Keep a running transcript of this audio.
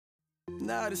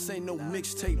Nah, this ain't no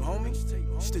mixtape, homie.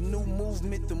 It's the new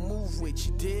movement to move with,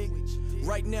 you dig?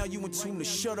 Right now you in tune to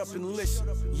Shut Up and Listen.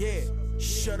 Yeah,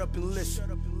 Shut Up and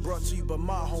Listen. Brought to you by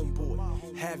my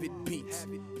homeboy, Have It Beats.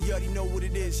 You already know what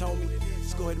it is, homie.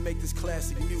 Let's go ahead and make this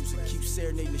classic music. Keep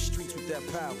serenading the streets with that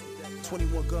power.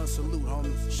 21 gun salute,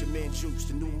 homie. It's your man Juice,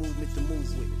 the new movement to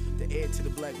move with. The heir to the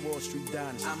Black Wall Street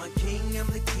dynasty. I'm a king, I'm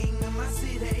the king of my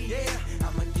city, yeah.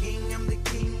 I'm a king, I'm the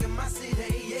king of my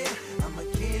city, yeah. I'm a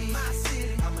king in my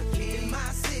city, I'm a king in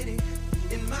my city,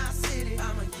 in my city.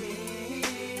 I'm a king,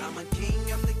 I'm a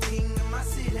king, I'm the king of my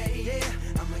city, yeah.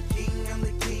 I'm a king, I'm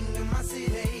the king of my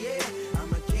city, yeah.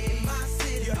 I'm a king in my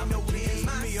city, I'm a king in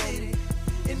my city,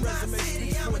 in my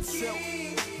city. I'm a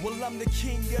king. Well, I'm the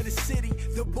king of the city,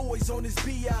 the boys on his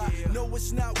B.I. No,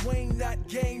 it's not Wayne, not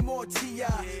Game or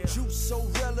T.I. Juice so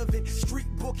relevant, street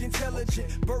book intelligent,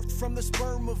 birthed from the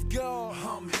sperm of God.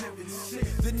 I'm heaven sent.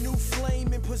 The new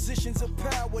flame in positions of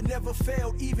power, never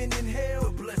failed, even in hell.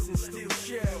 The blessings still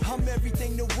share. I'm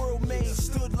everything the world made,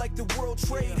 stood like the world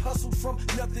trade, hustled from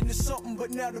nothing to something, but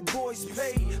now the boys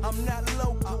paid. I'm not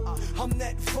local, I'm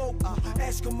that vocal.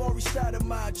 Ask Amari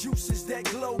Stoudemire, Juice is that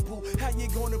global. How you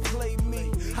gonna play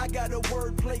me? I got a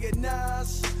wordplay of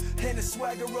Nas and a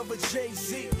swagger of a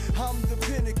Jay-Z. I'm the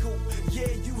pinnacle, yeah,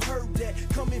 you heard that.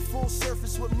 Coming full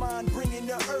surface with mine, bringing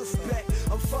the earth back.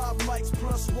 I'm 5 mics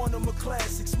plus one of my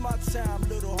classics. My time,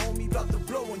 little homie, about to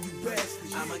blow on you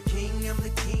bastards. I'm a king, I'm the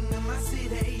king of my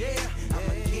city, yeah. I'm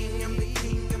a king, I'm the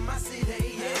king of my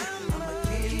city, yeah. I'm a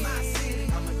king in my city,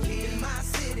 I'm a king in my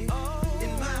city, in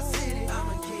my city. I'm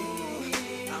a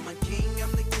king, I'm a king,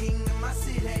 I'm the king of my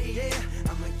city, yeah.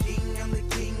 I'm a king, I'm the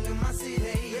king of my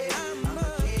city, yeah. I'm a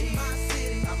king in my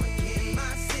city, I'm a king in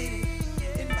my city,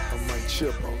 in my city. I'm like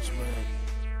Chipmunks, man.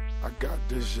 I got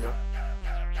this, yeah.